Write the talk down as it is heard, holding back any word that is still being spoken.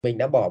Mình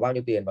đã bỏ bao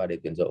nhiêu tiền vào để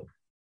tuyển dụng?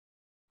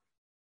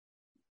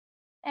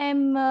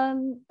 Em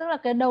tức là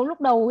cái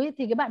lúc đầu ấy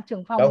thì cái bạn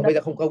trưởng phòng Không, đấy bây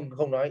giờ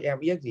không nói em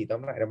biết gì,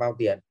 tóm lại là bao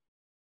tiền?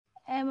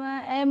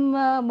 em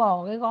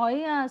bỏ cái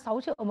gói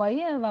 6 triệu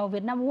mấy vào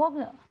Vietnam Work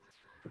nữa.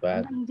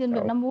 Và Đăng trên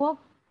Vietnam Work.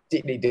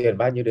 chị định tuyển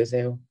bao nhiêu đứa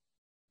sale?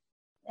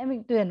 Em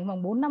định tuyển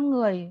khoảng 4-5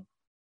 người.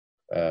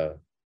 ờ,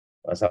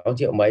 6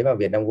 triệu mấy vào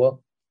Vietnam Work.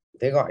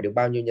 Thế gọi được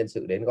bao nhiêu nhân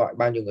sự đến, gọi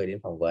bao nhiêu người đến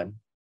phỏng vấn?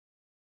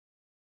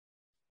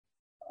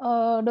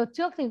 Đợt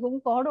trước thì cũng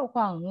có độ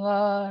khoảng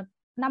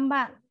 5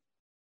 bạn.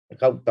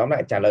 Không, tóm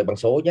lại trả lời bằng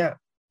số nhá.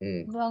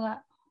 Vâng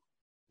ạ,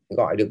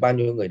 Gọi được bao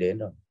nhiêu người đến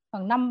rồi?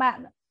 khoảng 5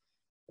 bạn.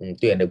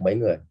 Tuyển được mấy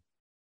người?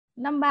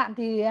 5 bạn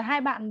thì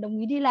 2 bạn đồng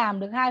ý đi làm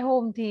được 2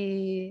 hôm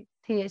thì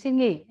xin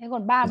nghỉ. Thế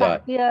còn 3 Rồi,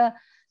 bạn kia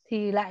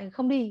thì lại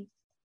không đi.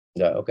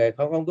 rồi, ok,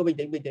 không không, cứ bình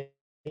tĩnh, bình tĩnh.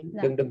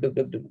 Dạ,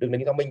 Đừng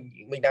đánh do mình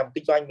làm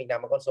kinh doanh, mình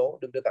làm một con số,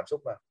 đừng đưa cảm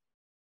xúc vào.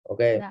 Ok.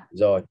 dạ.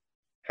 Rồi,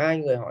 hai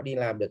người họ đi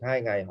làm được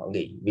 2 ngày họ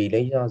nghỉ vì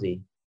lý do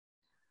gì?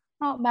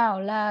 Họ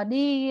bảo là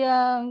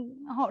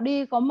họ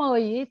đi có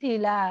mời ấy, thì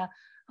là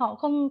họ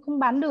không không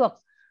bán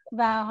được,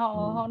 và họ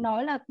Ừ. họ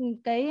nói là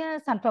cái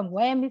sản phẩm của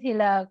em ấy thì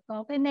là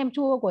có cái nem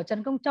chua của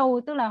Trần Công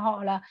Châu, tức là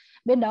họ là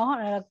bên đó họ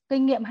là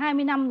kinh nghiệm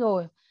 20 năm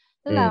rồi,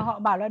 tức là Ừ. họ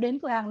bảo là đến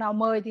cửa hàng nào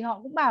mời thì họ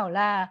cũng bảo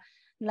là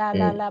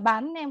Ừ.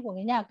 bán nem của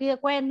cái nhà kia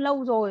quen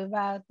lâu rồi,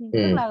 và tức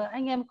Ừ. là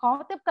anh em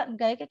khó tiếp cận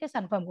cái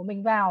sản phẩm của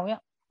mình vào ấy ạ.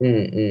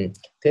 Ừ. Ừ.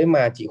 Thế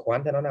mà chị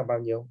khoán cho nó là bao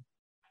nhiêu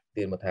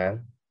tiền một tháng?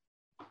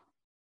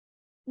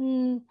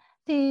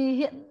 Thì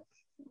hiện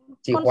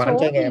Chị con khoán cho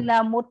số anh thì em.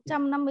 là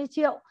 150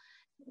 triệu.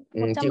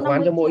 Ừ, chị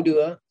khoán 150 cho mỗi triệu.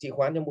 đứa, chị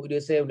khoán cho mỗi đứa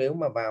sale nếu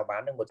mà vào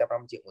bán được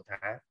 150 triệu một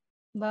tháng.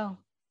 Vâng.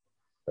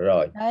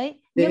 Rồi.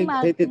 Đấy, nhưng Thế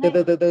mà thế từ từ nghe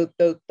từ từ từ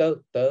từ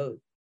từ từ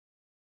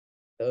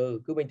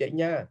từ cứ bình tĩnh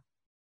nhá.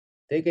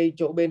 Thế cái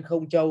chỗ bên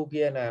Không Châu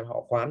kia là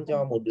họ khoán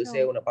cho một Không đứa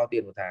sale Châu, là bao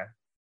tiền một tháng?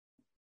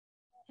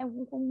 em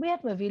cũng không biết,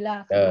 bởi vì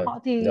là Ờ, họ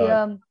thì rồi,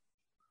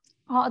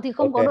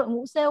 không ok. có đội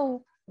ngũ sale,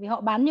 vì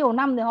họ bán nhiều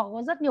năm thì họ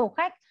có rất nhiều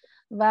khách,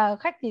 và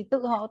khách thì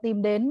tự họ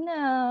tìm đến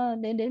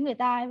đến người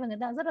ta ấy, và người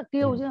ta rất là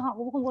kêu, chứ Ừ. họ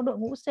cũng không có đội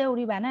ngũ sale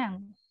đi bán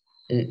hàng.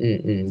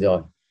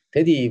 Rồi.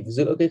 Thế thì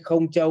giữa cái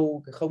Không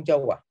Châu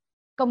à?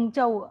 Công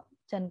Châu ạ,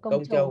 Trần Công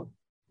Công Châu ạ. Châu.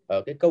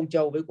 Ở cái Công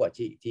Châu với của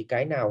chị thì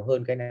cái nào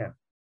hơn cái nào?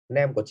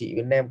 Nem của chị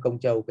với nem Công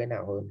Châu cái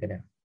nào hơn cái nào?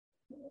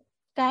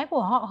 Cái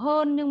của họ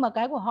hơn, nhưng mà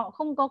cái của họ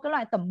không có cái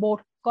loại tẩm bột,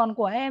 còn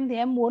của em thì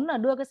em muốn là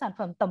đưa cái sản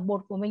phẩm tẩm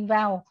bột của mình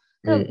vào,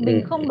 tức là Ừ.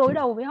 mình không Ừ. đối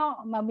đầu với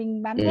họ mà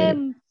mình bán Ừ.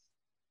 thêm.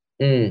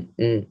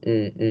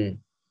 Ừ.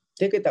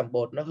 Thế cái tẩm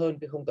bột nó hơn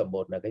cái không tẩm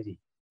bột là cái gì?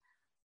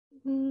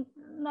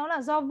 Nó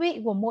là do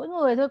vị của mỗi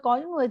người thôi, có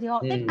những người thì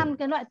họ thích Ừ. ăn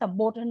cái loại tẩm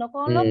bột nó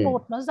có lớp Ừ.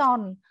 bột nó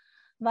giòn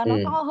và nó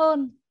to Ừ.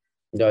 hơn.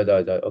 Rồi,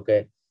 rồi, rồi, ok.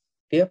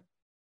 Tiếp.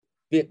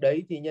 Việc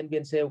đấy thì nhân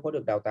viên sale có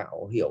được đào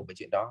tạo hiểu về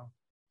chuyện đó không?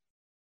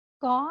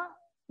 Có,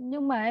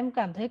 nhưng mà em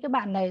cảm thấy cái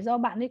bạn này do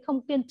bạn ấy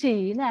không kiên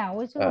trì thế nào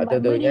ấy, chứ À, còn từ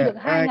bạn từ mới đi nha. được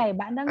 2 ngày Ai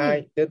bạn đã nghỉ.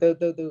 ai từ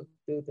từ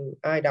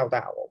ai đào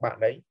tạo bạn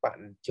đấy,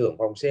 bạn trưởng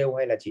phòng sale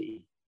hay là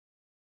chị?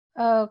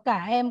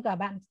 Cả em cả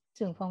bạn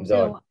trưởng phòng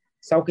sale Rồi, ạ.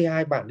 sau khi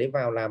hai bạn đấy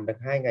vào làm được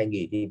 2 ngày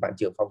nghỉ thì bạn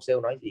trưởng phòng sale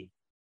nói gì?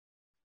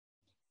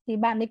 Thì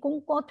bạn ấy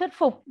cũng có thuyết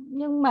phục,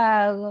 nhưng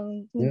mà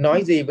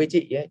Nói gì với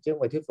chị ấy chứ không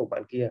phải thuyết phục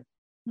bạn kia.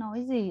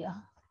 nói gì ạ?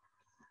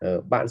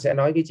 Ờ, bạn sẽ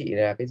nói với chị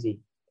là cái gì?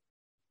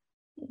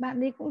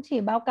 Bạn ấy cũng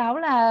chỉ báo cáo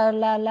là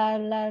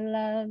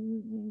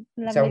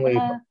người Xong rồi,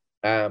 ta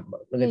à,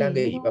 người ta nghỉ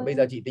thế nghỉ và thôi, bây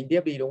giờ chị tính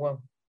tiếp đi đúng không?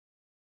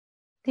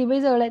 thì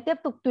bây giờ lại tiếp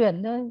tục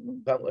tuyển thôi.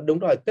 Không, đúng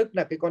rồi, tức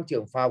là cái con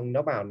trưởng phòng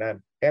nó bảo là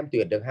em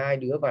tuyển được 2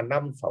 đứa vào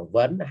năm phỏng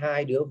vấn,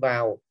 2 đứa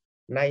vào,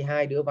 nay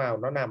 2 đứa vào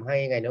nó làm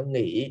 2 ngày nó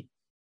nghỉ.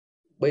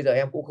 Bây giờ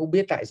em cũng không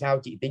biết tại sao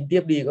chị tính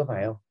tiếp đi, có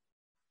phải không?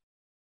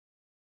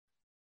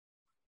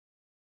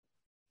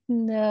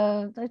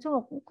 Nói chung là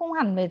cũng không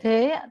hẳn về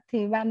thế ạ.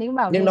 Thì bạn ấy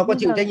bảo Nhưng thì nó có bây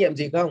chịu giờ trách nhiệm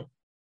gì không?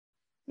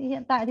 thì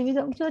hiện tại thì bây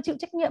giờ cũng chưa chịu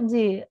trách nhiệm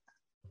gì.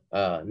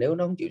 Nếu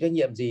nó không chịu trách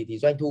nhiệm gì thì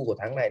doanh thu của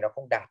tháng này nó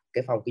không đạt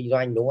cái phòng kinh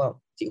doanh đúng không?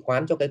 Chị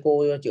khoán cho cái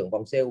cô trưởng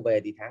phòng sale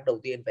về thì tháng đầu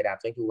tiên phải đạt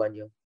doanh thu bao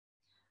nhiêu?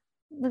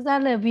 Thực ra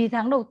là vì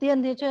tháng đầu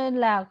tiên thế cho nên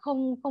là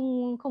không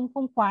không không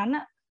không khoán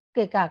ạ.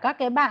 Kể cả các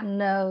cái bạn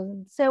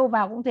sale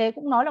vào cũng thế,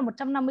 cũng nói là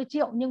 150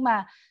 triệu, nhưng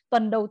mà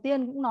tuần đầu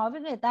tiên cũng nói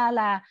với người ta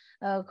là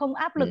không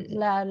áp lực Ừ.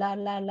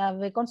 là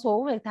về con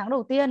số về tháng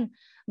đầu tiên,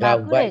 mà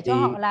Không, cứ vậy để cho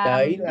họ thì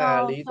đấy làm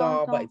là lý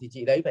do, vậy cho thì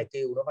chị đấy phải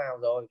cừu nó vào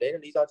rồi, đấy là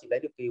lý do chị lấy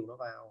được cừu nó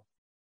vào.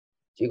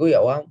 Chị có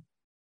hiểu không?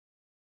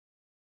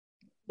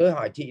 Tôi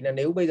hỏi chị là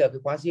nếu bây giờ cái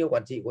khóa siêu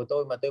quản trị của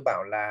tôi mà tôi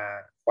bảo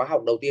là khóa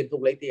học đầu tiên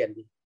không lấy tiền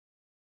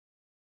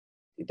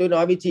thì tôi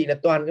nói với chị là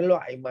toàn cái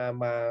loại mà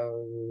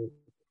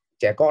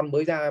trẻ con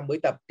mới ra mới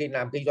tập kinh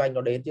làm kinh doanh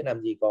nó đến, chứ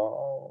làm gì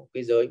có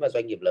cái giới mà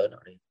doanh nghiệp lớn ở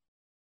đây.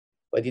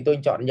 Vậy thì tôi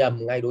chọn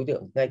nhầm ngay đối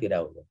tượng ngay từ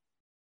đầu rồi.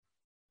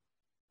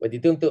 Vậy thì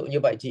tương tự như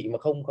vậy, chị mà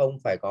không không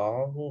phải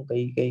có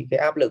cái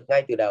áp lực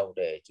ngay từ đầu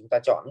để chúng ta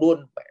chọn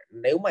luôn,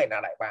 nếu mày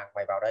là lại vàng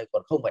mày vào đây,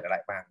 còn không phải là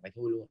lại vàng mày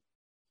thôi luôn.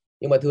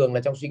 Nhưng mà thường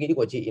là trong suy nghĩ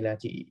của chị là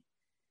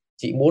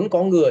chị muốn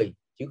có người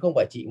chứ không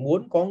phải chị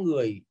muốn có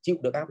người chịu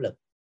được áp lực.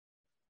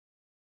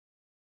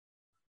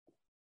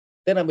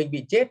 Tức là mình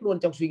bị chết luôn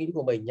trong suy nghĩ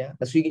của mình nhá.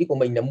 Là suy nghĩ của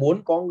mình là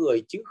muốn có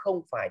người chứ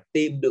không phải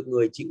tìm được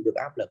người chịu được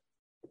áp lực.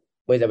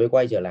 Bây giờ mới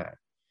quay trở lại,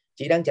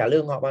 chị đang trả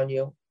lương họ bao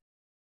nhiêu?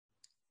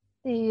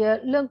 Thì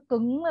lương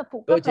cứng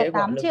phụ Cơ cấp là chế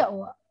gọi 8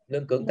 triệu ạ.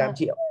 lương cứng 8 Dạ.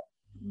 triệu.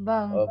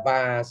 Vâng.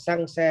 Và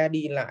xăng xe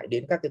đi lại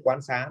đến các cái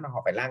quán xá là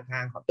họ phải lang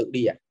thang, họ tự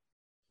đi à?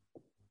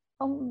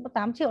 Không,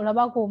 8 triệu là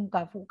bao gồm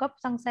cả phụ cấp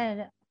xăng xe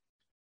đấy ạ.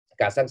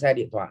 Cả xăng xe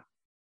điện thoại.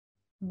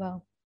 Vâng.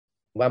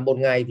 Và một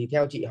ngày thì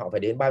theo chị họ phải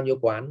đến bao nhiêu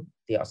quán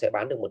thì họ sẽ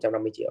bán được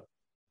 150 triệu?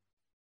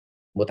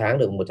 Một tháng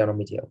được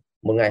 150 triệu.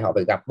 Một ngày họ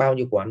phải gặp bao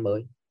nhiêu quán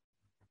mới?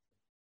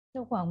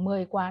 Cho khoảng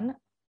 10 quán ạ.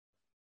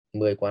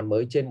 10 quán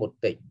mới trên một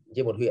tỉnh,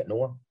 trên một huyện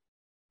đúng không?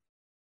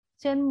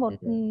 Trên một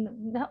Ừ.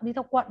 họ đi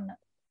theo quận ạ.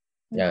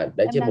 Đấy,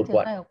 Em trên đang một triển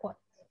quận khai ở quận.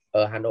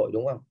 ở Hà Nội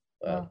đúng không?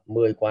 Vâng.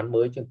 10 quán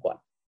mới trên quận.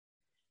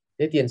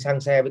 Thế tiền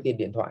xăng xe với tiền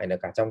điện thoại là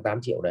cả trong 8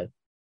 triệu đấy.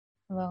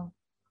 Vâng.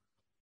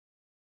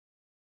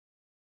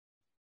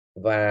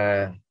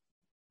 Và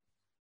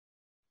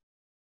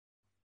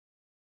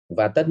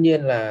tất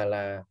nhiên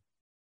là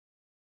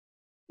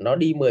nó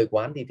đi 10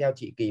 quán thì theo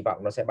chị kỳ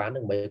vọng nó sẽ bán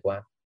được mấy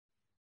quán?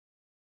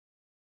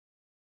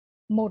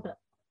 Một ạ.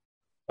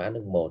 Bán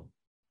được một.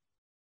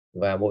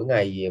 Và mỗi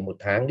ngày một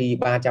tháng đi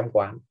 300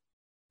 quán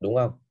đúng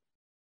không?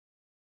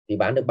 Thì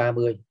bán được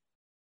 30.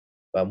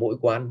 Và mỗi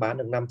quán bán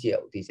được 5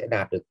 triệu thì sẽ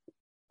đạt được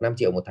 5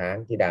 triệu một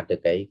tháng, thì đạt được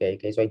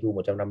cái doanh thu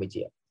 150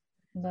 triệu.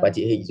 Và Vâng.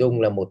 chị hình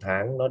dung là một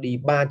tháng nó đi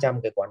 300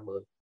 cái quán mới,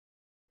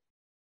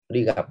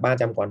 đi gặp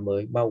 300 quán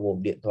mới bao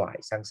gồm điện thoại,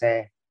 xăng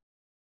xe,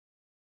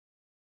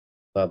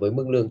 và với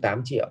mức lương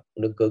 8 triệu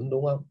lương cứng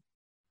đúng không?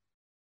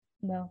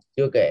 Vâng.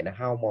 Chưa kể là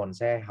hao mòn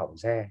xe, hỏng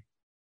xe,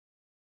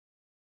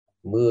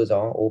 mưa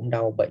gió, ốm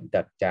đau, bệnh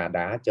tật, trà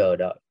đá, chờ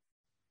đợi.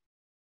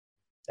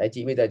 Đấy,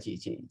 chị bây giờ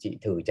chị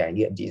thử trải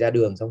nghiệm, chị ra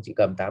đường xong chị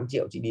cầm 8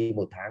 triệu chị đi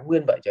một tháng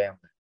nguyên vậy cho em,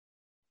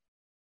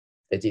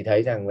 để chị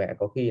thấy rằng mẹ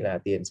có khi là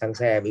tiền xăng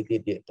xe với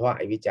tiền điện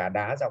thoại với trà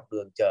đá dọc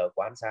đường chờ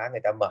quán xá người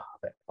ta mở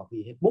vậy có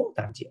khi hết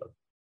 4-8 triệu.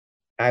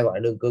 Ai gọi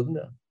là lương cứng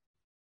nữa.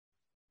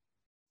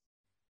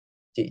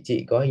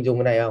 Chị có hình dung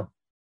cái này không?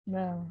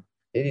 Vâng.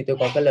 Thế thì tôi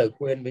có cái lời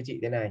khuyên với chị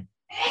thế này,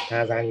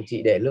 thà rằng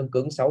chị để lương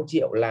cứng 6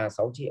 triệu là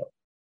 6 triệu,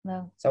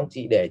 Vâng. xong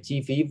chị để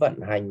chi phí vận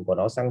hành của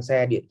nó, xăng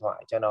xe điện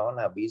thoại cho nó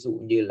là ví dụ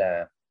như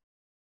là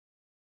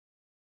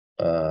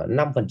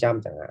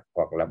 5% chẳng hạn,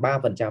 hoặc là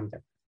 3% chẳng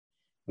hạn.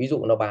 Ví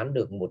dụ nó bán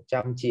được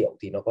 100 triệu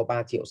thì nó có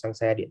 3 triệu xăng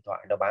xe điện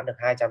thoại, nó bán được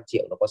 200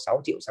 triệu nó có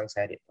 6 triệu xăng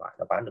xe điện thoại,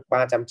 nó bán được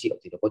 300 triệu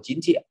thì nó có 9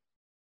 triệu.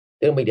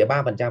 Tức là mình để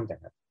 3% chẳng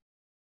hạn.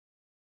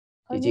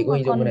 Thì chị Nhưng có mà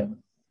hình dung cái này. còn,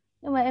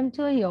 nhưng mà em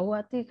chưa hiểu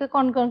ạ. Thì cái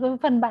còn cái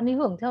phần bạn đi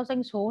hưởng theo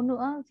doanh số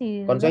nữa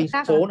thì Còn lại doanh khác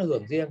à? số là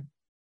hưởng riêng.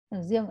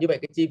 Hưởng riêng ạ. Như vậy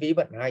cái chi phí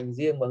vận hành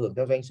riêng và hưởng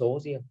theo doanh số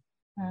riêng.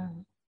 À.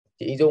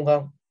 Chị hình dung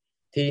không?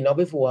 Thì nó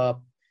mới phù hợp.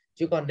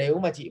 Chứ còn nếu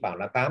mà chị bảo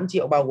là 8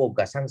 triệu bao gồm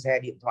cả xăng xe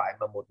điện thoại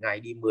mà một ngày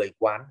đi 10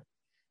 quán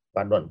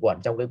và luẩn quẩn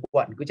trong cái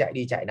quận cứ chạy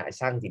đi chạy lại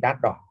xăng thì đắt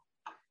đỏ.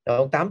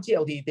 Đó, 8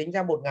 triệu thì tính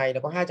ra một ngày nó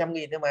có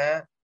 200.000 thôi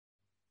mà,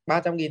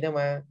 300.000 thôi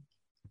mà.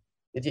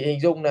 Thì chị hình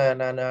dung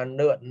là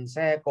lượn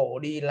xe cộ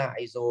đi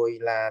lại, rồi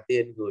là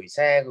tiền gửi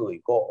xe gửi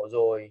cộ,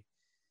 rồi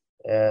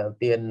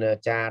tiền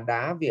trà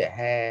đá vỉa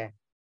hè,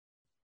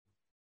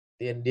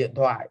 tiền điện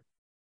thoại,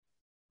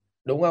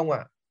 đúng không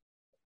ạ?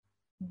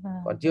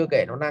 Còn Vâng. chưa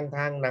kể nó lang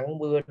thang nắng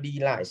mưa đi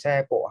lại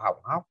xe cộ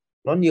hỏng hóc,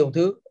 nó nhiều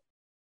thứ.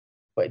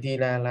 Vậy thì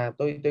là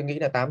tôi nghĩ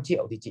là 8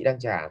 triệu thì chị đang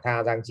trả,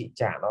 thà rằng chị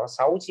trả nó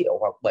 6 triệu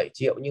hoặc 7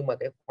 triệu, nhưng mà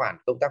cái khoản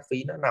công tác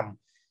phí nó nằm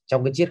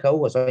trong cái chiết khấu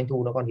của doanh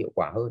thu nó còn hiệu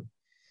quả hơn.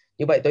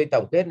 Như vậy tôi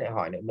tổng kết lại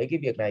hỏi lại mấy cái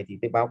việc này thì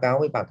tôi báo cáo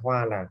với bà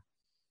Thoa là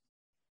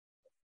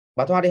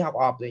bà Thoa đi học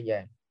ọp rồi nhỉ?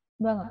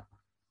 Vâng ạ.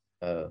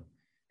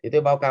 Thì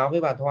tôi báo cáo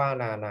với bà Thoa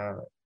là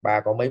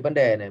bà có mấy vấn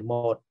đề này.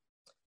 Một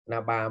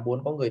là bà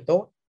muốn có người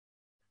tốt,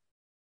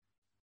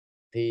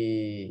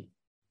 thì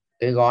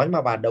cái gói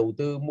mà bà đầu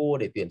tư mua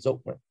để tuyển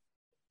dụng ấy,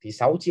 thì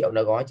 6 triệu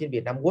là gói trên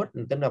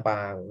Vietnamworks, tức là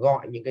bà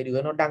gọi những cái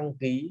đứa nó đăng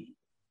ký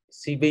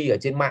CV ở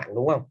trên mạng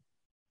đúng không?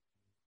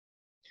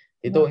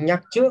 Thì tôi Vâng.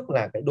 nhắc trước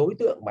là cái đối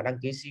tượng mà đăng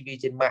ký CV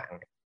trên mạng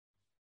ấy,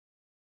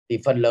 thì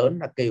phần lớn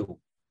là cừu.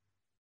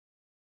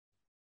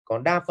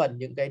 Còn đa phần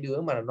những cái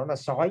đứa mà nó là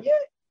sói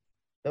ấy,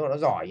 nếu mà nó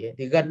giỏi ấy,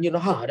 thì gần như nó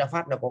hở ra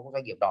phát là có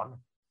doanh nghiệp đón.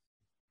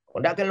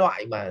 Còn đã cái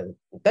loại mà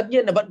tất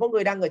nhiên là vẫn có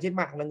người đăng ở trên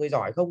mạng là người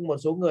giỏi, không một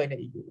số người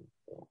này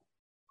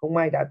không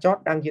may đã chót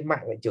đăng trên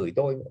mạng lại chửi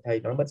tôi, thầy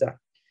nó mất dạy.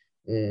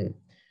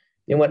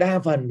 Nhưng mà đa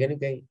phần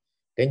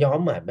cái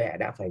nhóm mà mẹ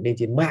đã phải lên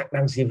trên mạng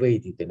đăng CV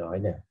thì tôi nói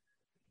là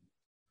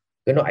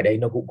cái loại đấy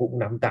nó cũng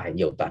nắm tài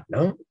nhiều tật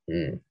lắm.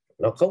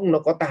 Nó không, nó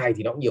có tài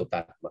thì nó cũng nhiều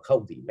tật, mà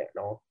không thì mẹ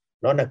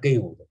nó là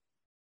cừu,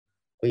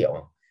 có hiểu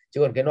không?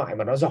 Chứ còn cái loại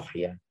mà nó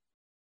giỏi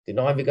thì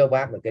nói với các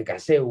bác là cái cả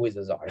sale bây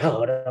giờ giỏi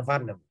hở ra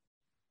phát là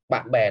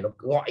bạn bè nó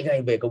gọi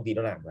ngay về công ty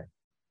nó làm vậy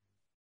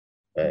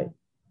đấy.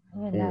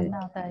 Phải làm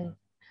nào thầy?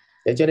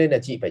 Thế cho nên là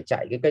chị phải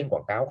chạy cái kênh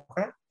quảng cáo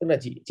khác, tức là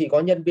chị có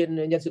nhân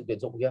sự tuyển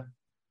dụng chưa?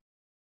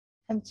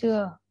 Em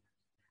chưa.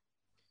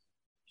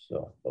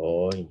 Rồi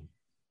ôi,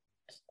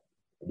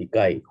 đi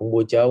cày không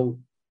mua trâu,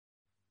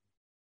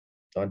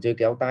 còn chơi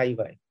kéo tay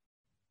vậy.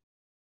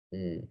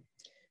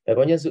 phải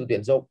có nhân sự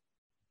tuyển dụng.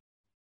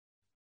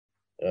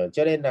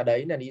 Cho nên là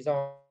đấy là lý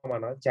do mà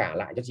nó trả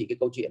lại cho chị cái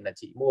câu chuyện là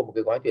chị mua một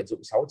cái gói tuyển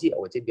dụng 6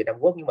 triệu ở trên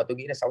Vietnamworks, nhưng mà tôi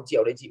nghĩ là 6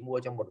 triệu đấy chị mua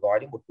trong một gói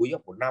đến một quý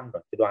hoặc một năm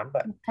rồi, tôi đoán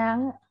vậy. Một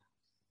tháng.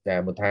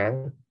 Là một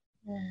tháng.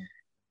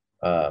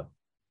 Ừ.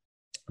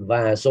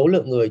 Và số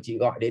lượng người chị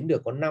gọi đến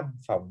được có 5,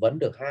 phỏng vấn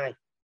được 2,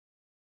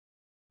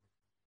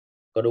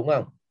 có đúng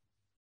không?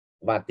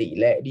 Và tỷ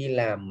lệ đi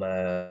làm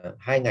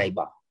 2 ngày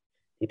bỏ.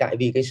 Thì tại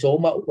vì cái số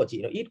mẫu của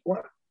chị nó ít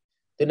quá,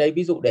 tôi lấy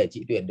ví dụ để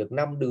chị tuyển được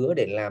 5 đứa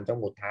để làm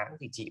trong một tháng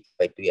thì chị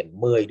phải tuyển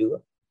 10 đứa.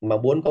 Mà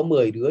muốn có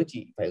 10 đứa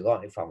chị phải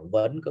gọi phỏng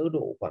vấn cỡ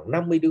độ khoảng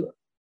 50 đứa.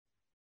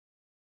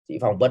 Chị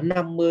phỏng vấn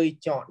 50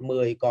 chọn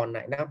 10 còn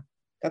lại 5.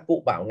 Các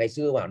cụ bảo ngày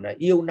xưa bảo là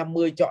yêu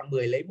 50 chọn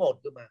 10 lấy 1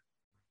 cơ mà.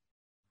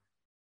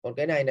 Còn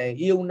cái này này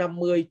yêu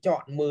 50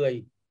 chọn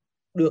 10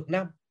 được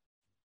 5.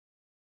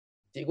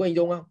 Chị có hình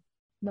dung không?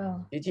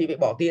 Vâng. Thì chị phải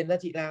bỏ tiền ra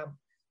chị làm,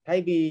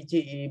 thay vì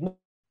chị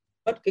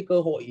mất cái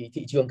cơ hội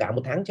thị trường cả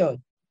một tháng trời.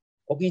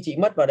 Có khi chị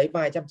mất vào đấy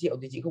vài trăm triệu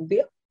thì chị không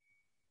tiếc,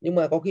 nhưng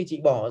mà có khi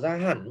chị bỏ ra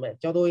hẳn mà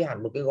cho tôi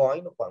hẳn một cái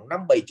gói nó khoảng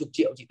 50-70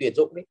 triệu chị tuyển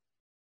dụng đấy,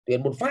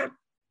 tuyển một phát,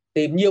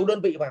 tìm nhiều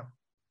đơn vị vào,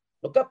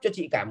 nó cấp cho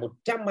chị cả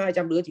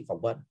 100-200 đứa chị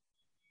phỏng vấn,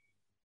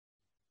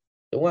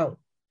 đúng không?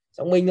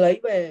 Xong mình lấy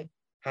về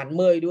hẳn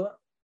 10 đứa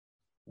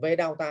về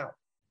đào tạo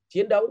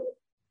chiến đấu,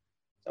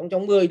 xong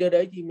trong 10 đứa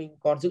đấy thì mình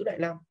còn giữ lại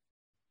 5.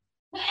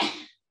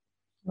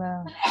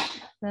 Vâng,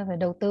 phải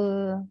đầu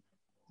tư.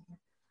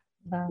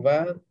 Vâng.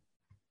 Vâng,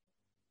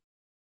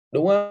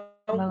 đúng không?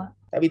 Vâng.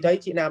 Tại vì thấy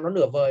chị làm nó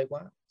nửa vời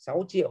quá.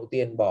 6 triệu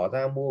tiền bỏ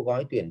ra mua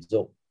gói tuyển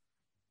dụng,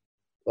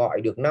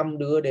 gọi được 5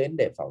 đứa đến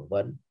để phỏng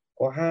vấn,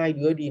 có 2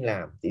 đứa đi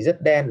làm thì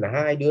rất đen là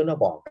 2 đứa nó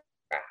bỏ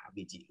cả,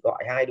 vì chị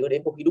gọi 2 đứa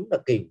đến có khi đúng là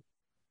cừu.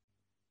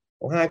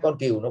 Có 2 con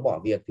cừu nó bỏ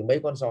việc thì mấy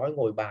con sói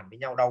ngồi bàn với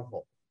nhau đau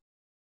khổ,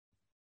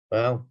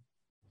 phải không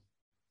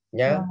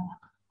nhá?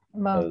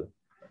 Vâng. Vâng.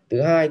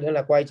 Thứ hai nữa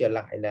là quay trở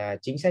lại là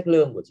chính sách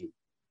lương của chị,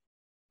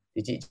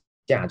 thì chị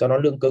trả cho nó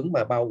lương cứng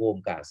mà bao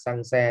gồm cả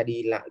xăng xe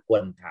đi lại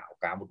quần thảo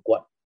cả một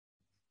quận,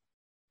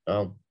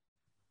 không?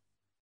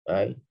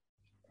 Đấy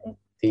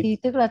Thì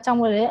tức là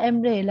trong cái đấy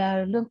em để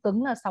là lương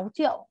cứng là 6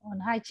 triệu, còn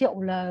 2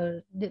 triệu là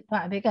điện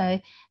thoại với cái.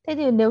 Thế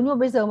thì nếu như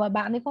bây giờ mà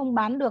bạn ấy không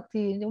bán được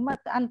thì nếu mà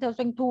ăn theo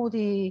doanh thu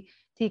thì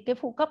cái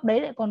phụ cấp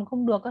đấy lại còn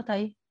không được các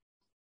thầy.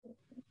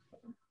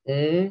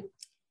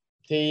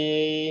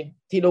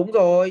 thì đúng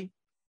rồi.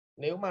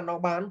 Nếu mà nó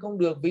bán không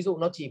được, ví dụ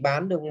nó chỉ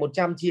bán được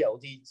 100 triệu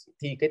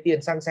thì cái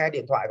tiền xăng xe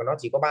điện thoại của nó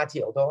chỉ có 3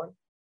 triệu thôi.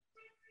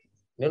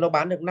 Nếu nó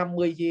bán được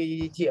 50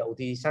 triệu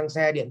thì xăng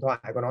xe điện thoại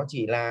của nó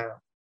chỉ là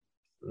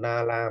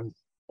 1,5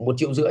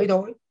 triệu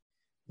thôi.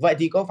 Vậy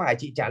thì có phải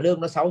chị trả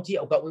lương nó 6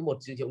 triệu cộng với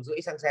 1,5 triệu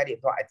xăng xe điện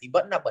thoại thì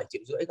vẫn là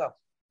 7,5 triệu không?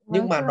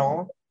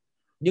 Vâng,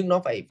 Nhưng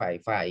nó phải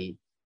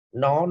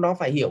nó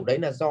phải hiểu đấy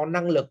là do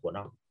năng lực của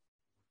nó.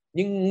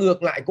 Nhưng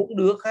ngược lại cũng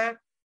đứa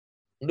khác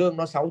lương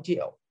nó 6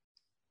 triệu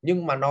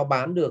nhưng mà nó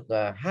bán được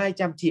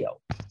 200 triệu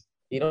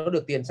thì nó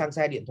được tiền xăng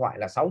xe điện thoại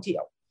là 6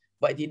 triệu.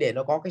 Vậy thì để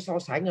nó có cái so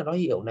sánh là nó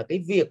hiểu là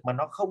cái việc mà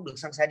nó không được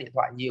xăng xe điện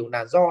thoại nhiều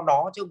là do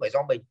nó chứ không phải do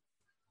mình.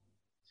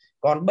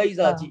 Còn bây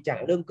giờ chị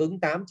trả lương cứng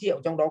 8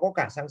 triệu trong đó có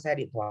cả xăng xe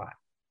điện thoại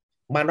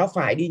mà nó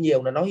phải đi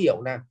nhiều là nó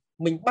hiểu là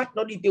mình bắt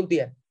nó đi tiêu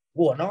tiền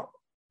của nó.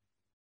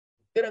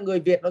 Tức là người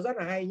Việt nó rất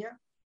là hay nhá.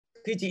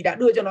 Khi chị đã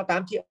đưa cho nó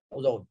 8 triệu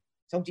rồi,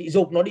 xong chị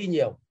giục nó đi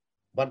nhiều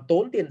và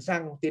tốn tiền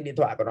xăng, tiền điện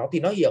thoại của nó thì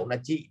nó hiểu là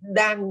chị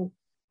đang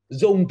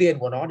dùng tiền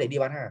của nó để đi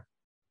bán hàng.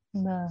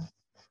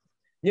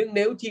 Nhưng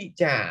nếu chị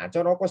trả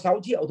cho nó có 6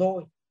 triệu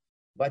thôi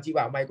và chị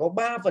bảo mày có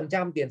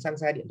 3% tiền xăng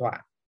xe điện thoại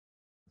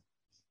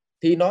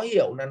thì nó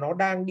hiểu là nó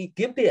đang đi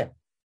kiếm tiền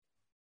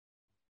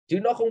chứ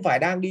nó không phải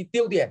đang đi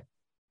tiêu tiền.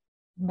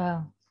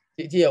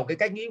 Chị hiểu cái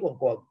cách nghĩ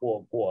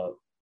của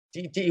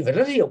chị phải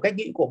rất hiểu cách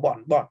nghĩ của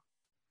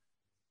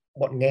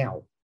bọn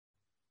nghèo.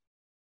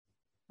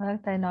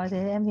 Thầy nói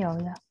thế em hiểu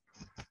rồi ạ.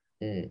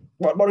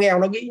 Bọn nghèo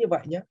nó nghĩ như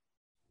vậy nhé.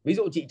 Ví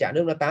dụ chị trả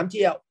lương là 8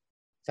 triệu,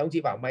 xong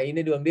chị bảo mày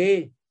lên đường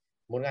đi,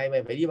 một ngày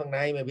mày phải đi bằng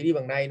này, mày phải đi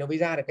bằng này, nó mới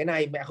ra được cái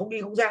này. Mẹ không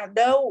đi không ra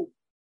đâu.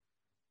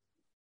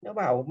 Nó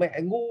bảo mẹ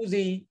ngu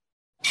gì,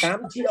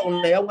 8 triệu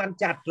này ông ăn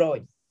chặt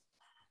rồi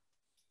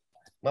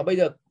mà bây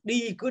giờ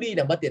cứ đi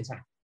là mất tiền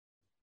xăng,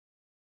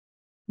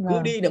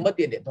 cứ đi là mất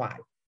tiền điện thoại.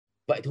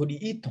 Vậy thôi đi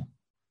ít thôi,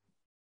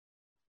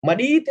 mà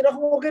đi ít thì nó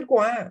không có kết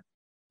quả.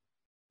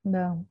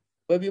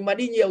 Bởi vì mà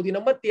đi nhiều thì nó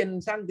mất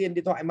tiền xăng, tiền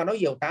điện thoại, mà nó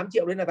hiểu 8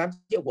 triệu đấy là 8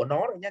 triệu của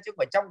nó rồi nha, chứ không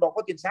phải trong đó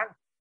có tiền xăng.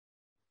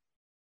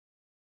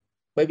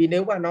 Bởi vì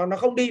nếu mà nó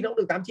không đi nó cũng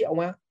được 8 triệu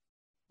mà.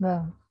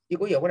 Chị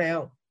có hiểu cái này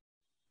không?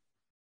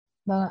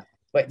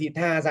 Vậy thì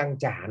tha rằng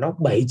trả nó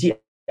 7 triệu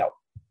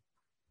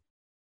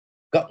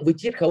cộng với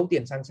chiết khấu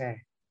tiền xăng xe.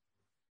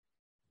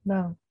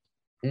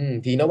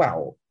 Thì nó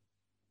bảo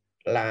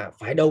là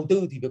phải đầu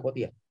tư thì mới có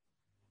tiền.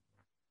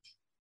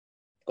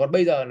 Còn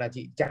bây giờ là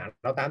chị trả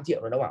nó 8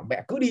 triệu rồi nó bảo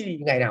mẹ cứ đi,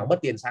 ngày nào mất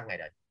tiền xăng ngày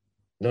đấy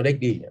nó đích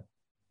đi nữa.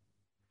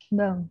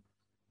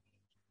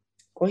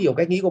 Có hiểu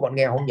cách nghĩ của bọn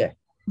nghèo không nhỉ?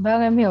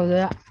 Vâng, em hiểu rồi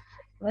ạ.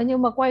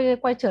 Nhưng mà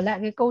quay trở lại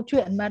cái câu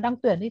chuyện mà đăng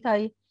tuyển đi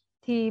thầy,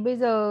 thì bây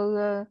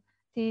giờ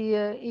Thì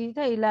ý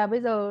thầy là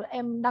bây giờ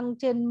em đăng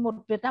trên một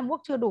Vietnam Work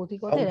chưa đủ thì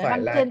có thể Không là phải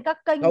đăng là, trên các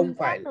kênh không khác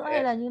phải nữa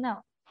hay là như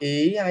nào?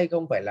 ý hay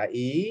không phải là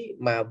ý,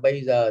 mà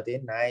bây giờ thế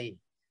này,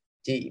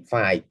 chị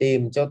phải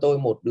tìm cho tôi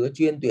một đứa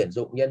chuyên tuyển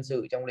dụng nhân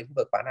sự trong lĩnh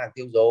vực bán hàng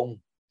tiêu dùng,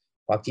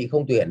 hoặc chị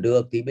không tuyển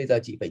được thì bây giờ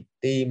chị phải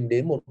tìm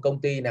đến một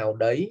công ty nào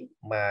đấy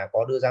mà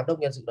có đứa giám đốc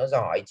nhân sự nó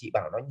giỏi, chị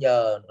bảo nó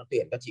nhờ nó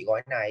tuyển cho chị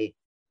gói này.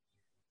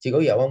 Chị có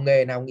hiểu không?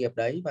 Nghề nào nghiệp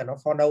đấy mà nó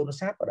follow, nó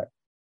sát vào đấy,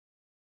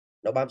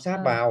 nó bám sát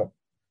Vâng, vào.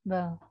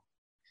 vâng,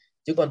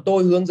 Chứ còn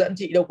tôi hướng dẫn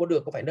chị đâu có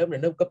được, có phải nơm để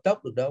nơm cấp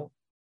tốc được đâu,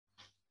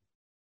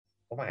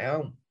 có phải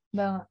không?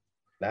 vâng ạ.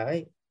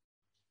 Đấy,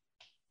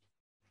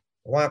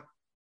 hoặc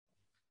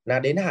là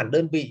đến hẳn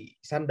đơn vị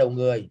săn đầu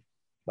người,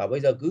 bảo bây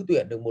giờ cứ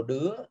tuyển được một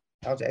đứa,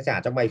 tao sẽ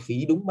trả cho mày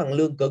phí đúng bằng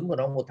lương cứng của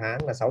nó một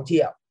tháng là 6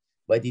 triệu.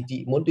 Vậy thì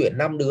chị muốn tuyển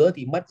 5 đứa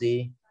thì mất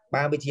gì?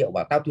 30 triệu,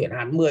 bảo tao tuyển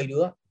hẳn 10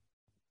 đứa,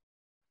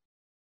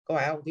 có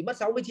phải không? Thì mất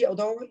 60 triệu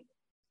thôi.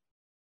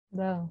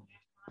 Vâng,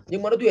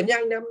 Nhưng mà nó tuyển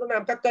nhanh lắm, nó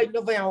làm các kênh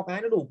nó vèo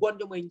cái nó đủ quân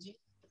cho mình chứ.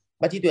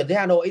 Mà chị tuyển tới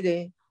Hà Nội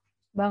gì?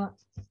 vâng ạ.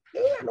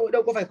 Ở Hà Nội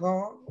đâu có phải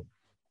khó,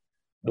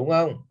 đúng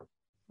không?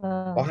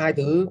 Có Vâng, hai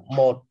thứ,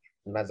 một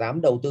là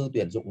dám đầu tư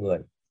tuyển dụng người.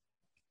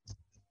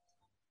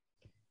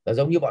 Nó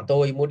giống như bọn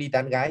tôi muốn đi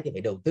tán gái thì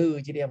phải đầu tư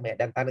chứ, đi mẹ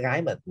đang tán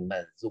gái mà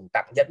dùng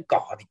tặng nhẫn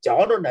cỏ thì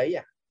chó nó đấy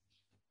à,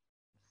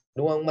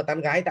 đúng không? Mà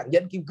tán gái tặng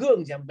nhẫn kim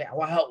cương thì mẹ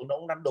hoa hậu nó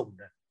cũng lăn đùng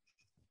rồi.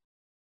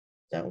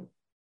 Sao?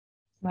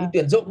 Đi vâng,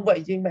 tuyển dụng cũng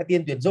vậy chứ, mẹ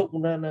tiền tuyển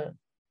dụng là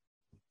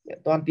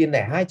toàn tiền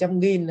lẻ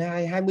 200.000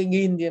 hay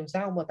 20.000 thì làm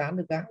sao mà tán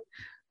được gái,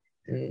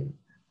 ừ,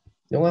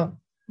 đúng không?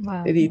 Thế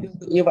vâng, thì tương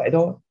tự như vậy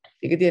thôi,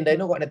 thì cái tiền đấy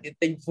nó gọi là tiền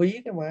tình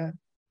phí thôi mà,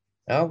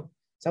 đúng không?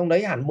 Xong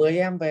đấy hẳn 10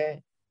 em về,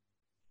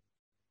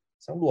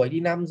 xong đuổi đi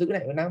 5 giữ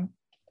lại 5,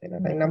 thế là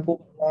thành 5 vâng,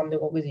 cục ngon chứ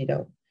có cái gì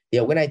đâu.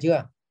 Hiểu cái này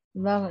chưa?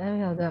 vâng, em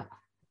hiểu rồi ạ.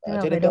 Tức là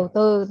Cho phải nên các đầu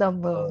tư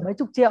tầm mấy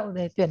chục triệu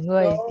để tuyển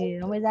người thì đúng,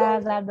 nó mới ra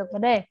đúng, ra được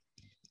vấn đề.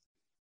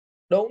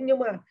 đúng, nhưng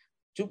mà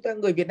chúng ta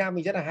người Việt Nam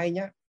mình rất là hay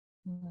nhá.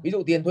 Ví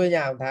dụ tiền thuê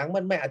nhà một tháng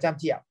mất mẹ 100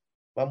 triệu,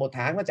 và một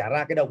tháng nó trả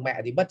ra cái đồng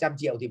mẹ thì mất 100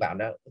 triệu, thì bảo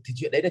là thì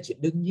chuyện đấy là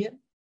chuyện đương nhiên.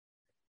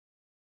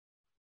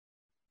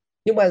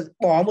 Nhưng mà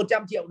bỏ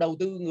 100 triệu đầu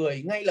tư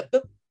người ngay lập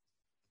tức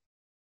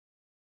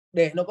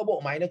để nó có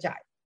bộ máy nó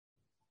chạy,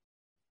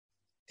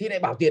 thì lại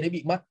bảo tiền đấy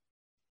bị mất.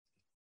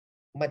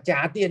 Mà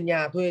trả tiền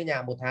nhà thuê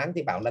nhà một tháng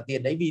thì bảo là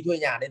tiền đấy vì thuê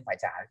nhà nên phải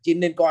trả, chứ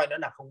nên coi nó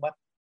là không mất.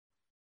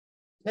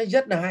 Nó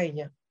rất là hay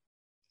nha.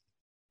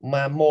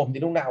 Mà mồm thì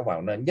lúc nào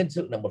bảo là nhân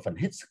sự là một phần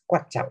hết sức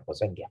quan trọng của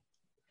doanh nghiệp,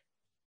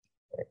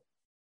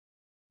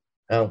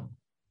 không?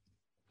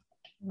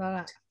 Vâng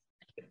ạ.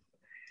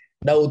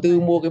 Đầu tư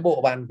mua cái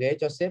bộ bàn ghế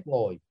cho sếp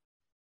ngồi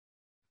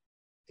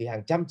thì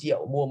hàng trăm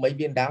triệu, mua mấy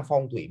viên đá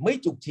phong thủy mấy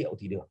chục triệu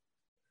thì được.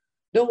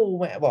 Đâu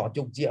mẹ bỏ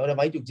chục triệu ra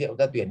mấy chục triệu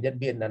ra tuyển nhân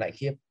viên là lại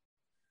khiếp.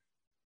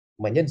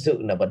 Mà nhân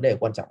sự là vấn đề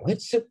quan trọng hết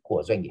sức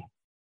của doanh nghiệp,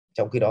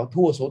 trong khi đó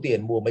thua số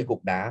tiền mua mấy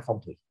cục đá phong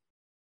thủy,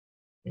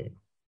 ừ,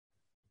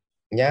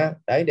 nhá.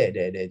 Đấy,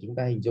 để chúng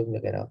ta hình dung được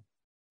cái đó,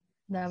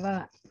 Dạ vâng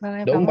ạ. Vâng,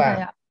 em cảm đúng ơn thầy bạn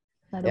ạ.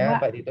 Dạ đúng nhá. ạ.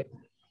 Vậy thì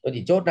tôi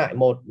chỉ chốt lại,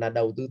 một là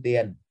đầu tư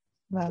tiền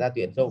Vâng, ra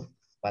tuyển dụng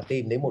và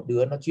tìm đến một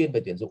đứa nó chuyên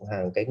về tuyển dụng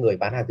hàng, cái người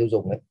bán hàng tiêu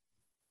dùng ấy,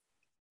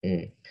 ừ.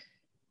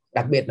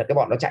 Đặc biệt là cái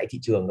bọn nó chạy thị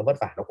trường nó vất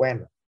vả, nó quen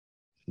rồi.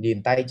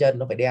 Nhìn tay chân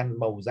nó phải đen,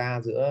 màu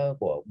da giữa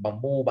của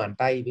bằng mu bàn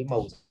tay với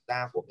màu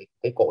da của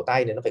cái cổ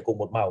tay này nó phải cùng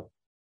một màu.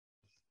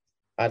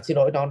 Xin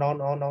lỗi,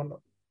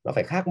 nó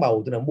phải khác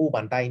màu, tức là mu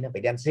bàn tay nó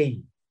phải đen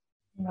xì,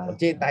 còn vâng,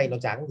 trên tay nó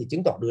trắng thì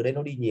chứng tỏ đứa đấy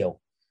nó đi nhiều.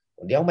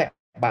 Còn đéo mẹ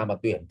bà mà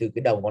tuyển từ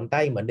cái đầu ngón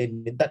tay mà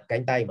lên đến tận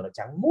cánh tay mà nó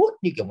trắng muốt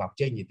như kiểu Ngọc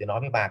Trinh thì tôi nói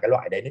với bà cái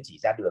loại đấy nó chỉ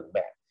ra đường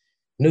mẹ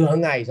nửa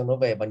ngày, xong nó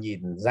về mà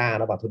nhìn ra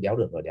nó bảo thôi đéo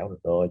được rồi, đéo được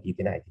rồi, thì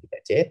thế này thì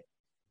phải chết,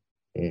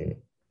 ừ.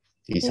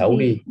 Thì thế xấu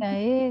thì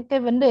đi. cái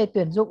vấn đề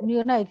tuyển dụng như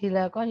thế này thì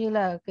là coi như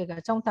là kể cả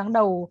trong tháng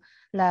đầu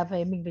là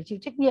mình phải chịu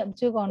trách nhiệm,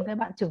 chứ còn cái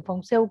bạn trưởng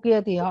phòng sale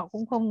kia thì họ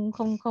cũng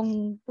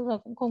không tức là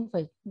cũng không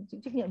phải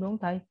chịu trách nhiệm, đúng không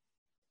thầy?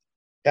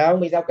 Cao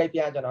mình giao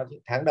KPI cho nó chứ,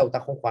 tháng đầu ta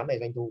không khoán về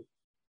doanh thu,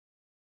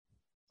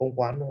 không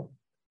khoán luôn.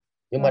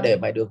 Nhưng mà để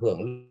Vâng, mày được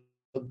hưởng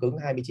lương cứng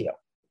 20 triệu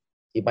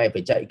thì mày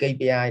phải chạy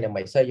KPI là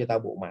mày xây cho tao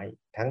bộ máy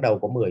tháng đầu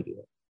có 10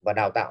 đứa và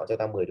đào tạo cho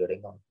tao 10 đứa đấy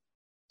ngon,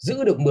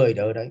 giữ được 10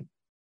 đứa đấy,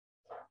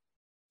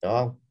 đúng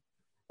không?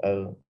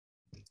 Ừ.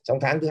 Trong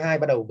tháng thứ hai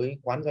bắt đầu với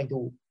khoán doanh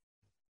thu.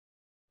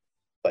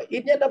 Vậy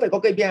ít nhất nó phải có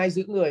KPI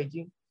giữ người chứ.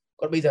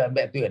 Còn bây giờ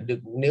mẹ tuyển được,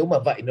 nếu mà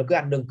vậy nó cứ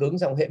ăn lương cứng,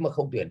 xong hết mà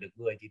không tuyển được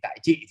người thì tại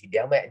chị thì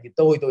đéo mẹ như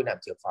tôi làm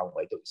trưởng phòng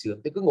vậy tôi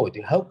sướng, tôi cứ ngồi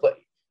tôi hốc vậy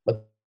mà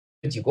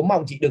tôi chỉ có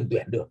mong chị đừng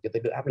tuyển được cho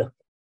tôi đỡ áp lực.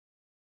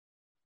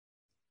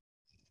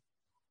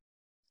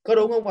 Có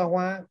đúng không bà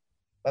Hoa?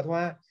 Bà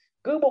Hoa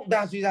cứ bụng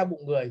ta suy ra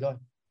bụng người thôi.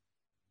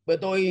 Bây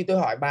tôi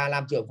hỏi bà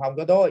làm trưởng phòng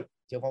cho tôi,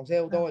 trưởng phòng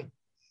sale vâng, tôi,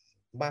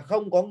 mà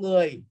không có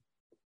người,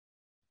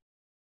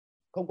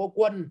 không có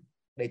quân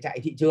để chạy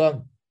thị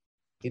trường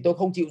thì tôi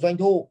không chịu doanh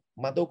thu,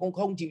 mà tôi cũng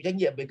không chịu trách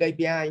nhiệm về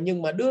KPI,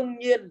 nhưng mà đương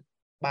nhiên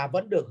bà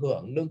vẫn được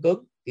hưởng lương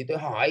cứng. Thì tôi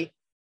hỏi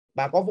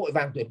bà có vội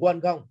vàng tuyển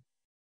quân không?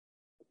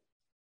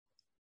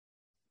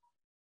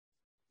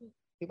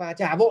 Thì bà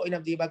chả vội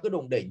làm gì, bà cứ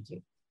đủng đỉnh chứ.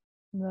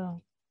 vâng,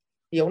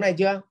 Hiểu này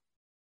chưa?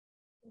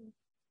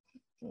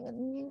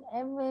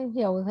 Em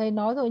hiểu thầy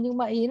nói rồi, nhưng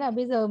mà ý là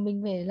bây giờ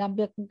mình phải làm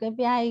việc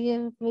KPI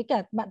với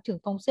cả bạn trưởng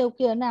phòng sale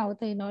kia nào,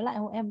 thầy nói lại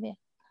hộ em vậy.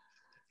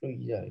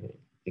 Ui giời,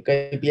 thì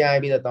KPI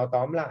bây giờ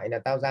tóm lại là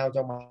tao giao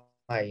cho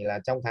mày là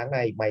trong tháng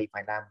này mày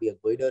phải làm việc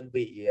với đơn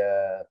vị,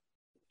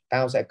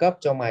 tao sẽ cấp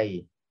cho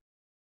mày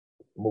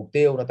mục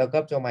tiêu là tao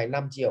cấp cho mày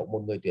 5 triệu một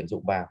người tuyển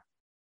dụng vào.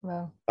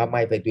 Vâng. Và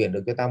mày phải tuyển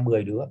được cho tao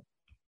 10 đứa.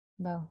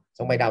 Vâng.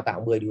 Xong mày đào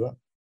tạo 10 đứa.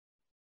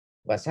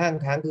 Và sang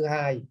tháng thứ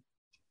 2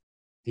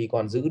 thì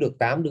còn giữ được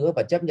 8 đứa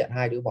và chấp nhận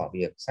 2 đứa bỏ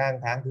việc. Sang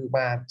tháng thứ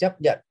 3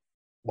 chấp nhận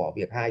bỏ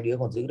việc 2 đứa,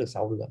 còn giữ được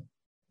 6 đứa.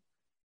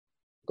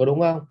 Có đúng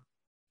không?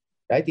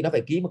 Đấy, thì nó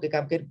phải ký một cái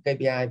cam kết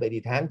KPI. Vậy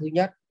thì tháng thứ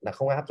nhất là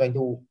không áp doanh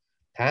thu.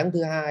 Tháng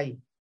thứ 2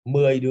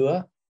 10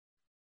 đứa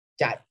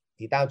chạy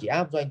thì tao chỉ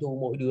áp doanh thu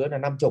mỗi đứa là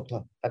 50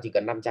 thôi, tao chỉ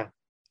cần 500.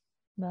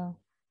 Vâng.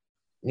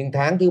 Nhưng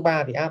tháng thứ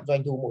 3 thì áp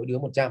doanh thu mỗi đứa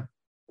 100.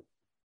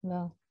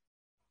 Vâng.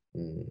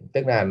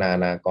 Tức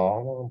là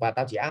có, và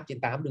tao chỉ áp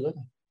trên 8 đứa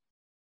thôi,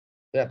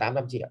 tức là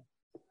 800 triệu.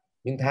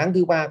 Nhưng tháng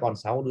thứ 3 còn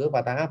 6 đứa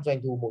và tao áp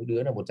doanh thu mỗi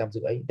đứa là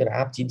 150, tức là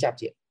áp 900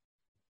 triệu.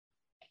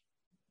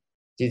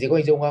 Chị có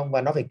hình dung không?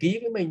 Và nó phải ký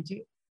với mình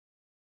chứ,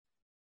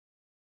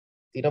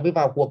 thì nó mới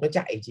vào cuộc nó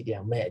chạy, chị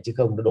đẻo mẹ, chứ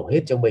không nó đổ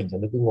hết cho mình, cho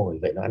nó cứ ngồi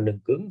vậy nó ăn lưng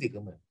cứng thì cơ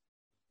mà.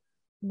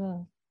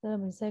 Vâng, tức là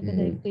mình sẽ cái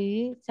đấy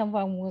ký trong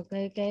vòng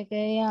cái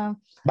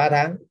 3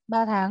 tháng.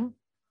 3 tháng.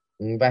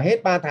 Và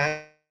hết 3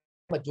 tháng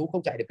mà chú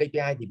không chạy được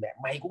KPI thì mẹ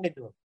mày cũng lên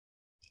đường.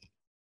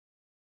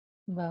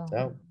 Vâng. Đúng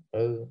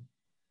không?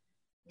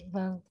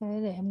 Vâng,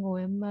 thế để em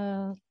ngồi em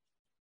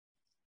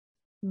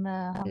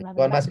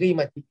còn mà khi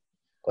mà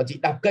còn chị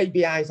đọc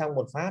KPI xong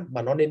một phát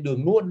mà nó lên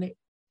đường luôn đấy,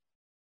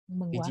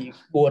 mừng thì quá.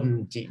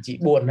 chị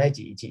buồn hay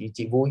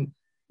chị vui?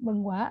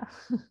 Mừng quá.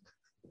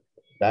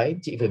 Đấy,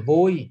 chị phải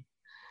vui.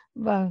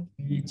 Vâng.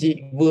 Vì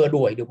chị vừa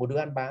đuổi được một đứa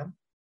ăn bám.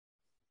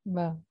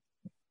 Vâng.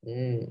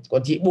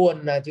 Còn chị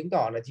buồn là chứng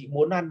tỏ là chị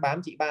muốn ăn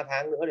bám chị 3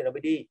 tháng nữa để nó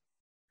mới đi.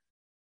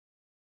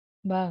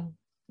 Vâng.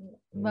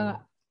 Vâng ạ.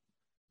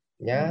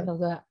 Nhá. Được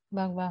rồi ạ.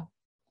 Vâng.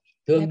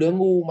 Thường đứa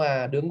ngu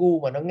mà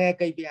nó nghe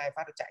KPI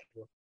phát nó chạy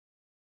được.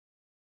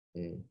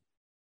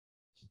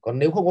 Còn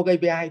nếu không có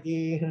KPI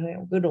thì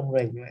em cứ đồng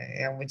hành,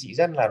 em với chị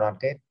rất là đoàn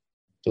kết,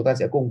 chúng ta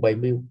sẽ cùng bày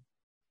mưu.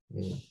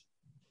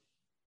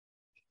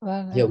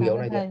 Vâng, em hiểu cảm ơn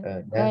này thầy.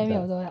 Em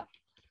hiểu rồi ạ.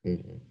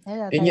 Thế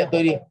là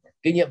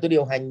kinh nghiệm tôi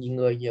điều hành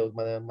người nhiều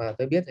mà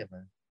tôi biết rồi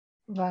mà.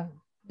 Vâng.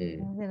 Thế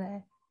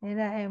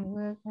là em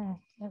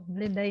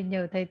lên đây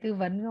nhờ thầy tư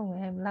vấn,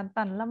 không em lăn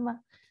tăn lắm á.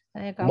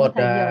 Cảm ơn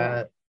thầy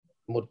nhiều.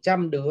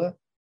 100 đứa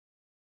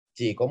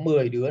chỉ có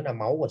 10 đứa là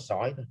máu của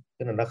sói thôi,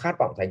 tức là nó khát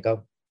vọng thành công.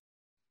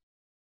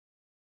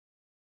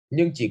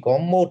 Nhưng chỉ có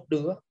 1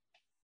 đứa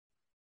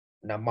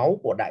là máu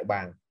của đại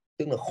bàng,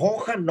 tức là khó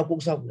khăn nó cũng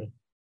xông lên.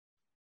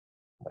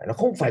 Nó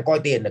không phải coi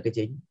tiền là cái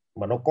chính,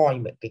 mà nó coi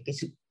cái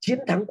sự chiến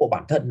thắng của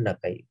bản thân là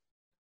cái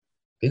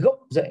gốc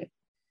rễ.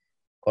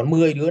 Còn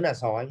 10 đứa là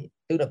sói,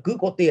 tức là cứ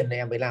có tiền này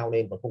em mới lao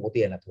lên, còn không có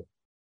tiền là thôi.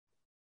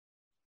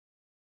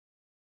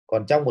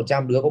 Còn trong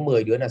 100 đứa có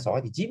 10 đứa là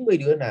sói thì 90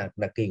 đứa là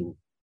cừu.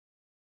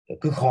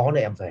 Cứ khó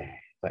này em về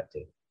vậy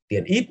thì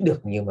tiền ít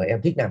được, nhưng mà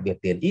em thích làm việc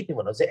tiền ít nhưng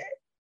mà nó dễ,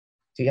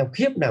 chứ em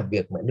khiếp làm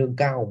việc mà lương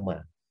cao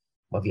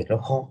mà việc nó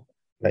khó.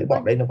 Đấy,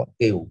 bọn đấy nó bọn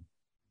cừu.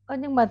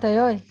 Nhưng mà thầy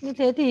ơi, như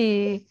thế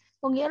thì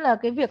có nghĩa là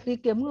cái việc đi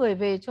kiếm người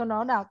về cho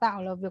nó đào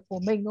tạo là việc của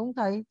mình đúng không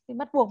thầy? Thì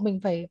bắt buộc mình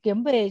phải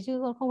kiếm về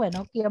chứ không phải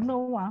nó kiếm đâu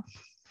không ạ?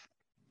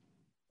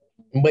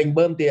 Mình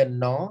bơm tiền,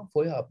 nó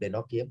phối hợp để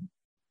nó kiếm.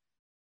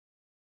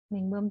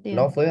 Mình bơm tiền.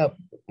 Nó phối hợp.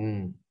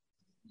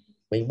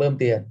 Mình bơm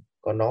tiền,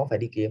 còn nó phải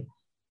đi kiếm.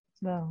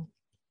 Vâng.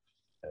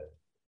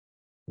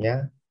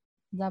 Nhá.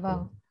 Dạ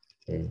vâng.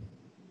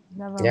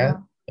 Dạ vâng. Nhá.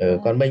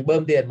 Còn mình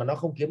bơm tiền mà nó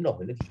không kiếm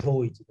nổi nữa thì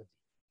thôi,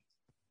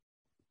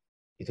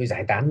 thì thôi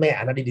giải tán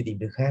mẹ nó đi tìm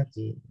đứa khác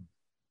chứ.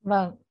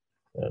 Vâng.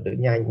 Đỡ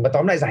nhanh. Mà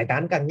tóm lại giải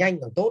tán càng nhanh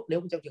càng tốt.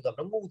 Nếu trong trường hợp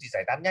nó ngu thì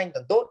giải tán nhanh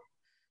càng tốt,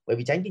 bởi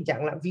vì tránh tình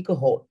trạng lãng phí cơ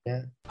hội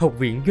nha. Học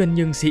viện Doanh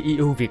nhân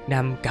CEO Việt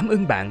Nam cảm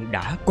ơn bạn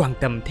đã quan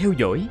tâm theo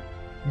dõi.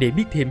 Để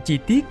biết thêm chi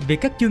tiết về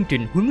các chương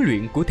trình huấn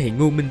luyện của thầy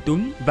Ngô Minh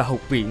Tuấn và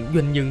Học viện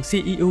Doanh nhân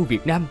CEO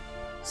Việt Nam,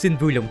 xin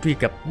vui lòng truy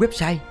cập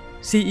website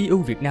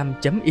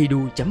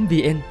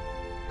ceovietnam.edu.vn,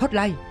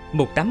 hotline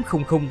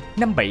 1800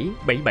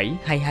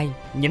 577722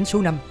 nhánh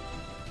số 5.